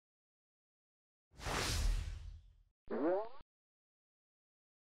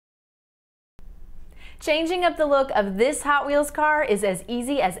Changing up the look of this Hot Wheels car is as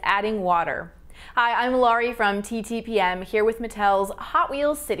easy as adding water. Hi, I'm Laurie from TTPM here with Mattel's Hot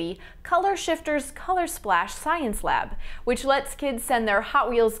Wheels City Color Shifters Color Splash Science Lab, which lets kids send their Hot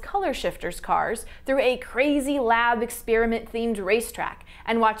Wheels Color Shifters cars through a crazy lab experiment-themed racetrack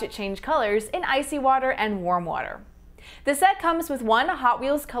and watch it change colors in icy water and warm water. The set comes with one Hot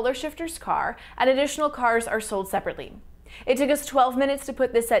Wheels Color Shifters car, and additional cars are sold separately. It took us 12 minutes to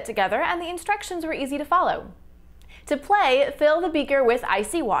put this set together, and the instructions were easy to follow. To play, fill the beaker with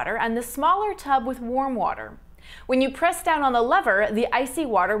icy water and the smaller tub with warm water. When you press down on the lever, the icy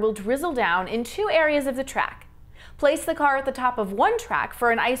water will drizzle down in two areas of the track. Place the car at the top of one track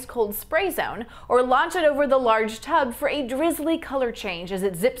for an ice-cold spray zone, or launch it over the large tub for a drizzly color change as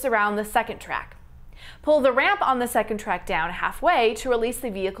it zips around the second track. Pull the ramp on the second track down halfway to release the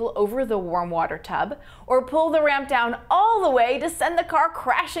vehicle over the warm water tub, or pull the ramp down all the way to send the car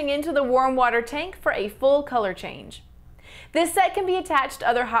crashing into the warm water tank for a full color change. This set can be attached to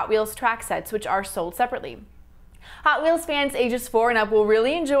other Hot Wheels track sets, which are sold separately. Hot Wheels fans ages 4 and up will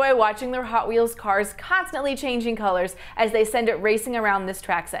really enjoy watching their Hot Wheels cars constantly changing colors as they send it racing around this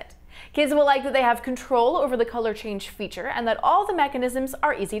track set. Kids will like that they have control over the color change feature and that all the mechanisms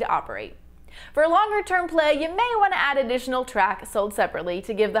are easy to operate. For longer-term play, you may want to add additional track sold separately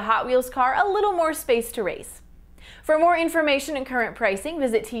to give the Hot Wheels car a little more space to race. For more information and current pricing,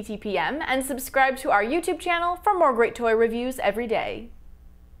 visit TTPM and subscribe to our YouTube channel for more great toy reviews every day.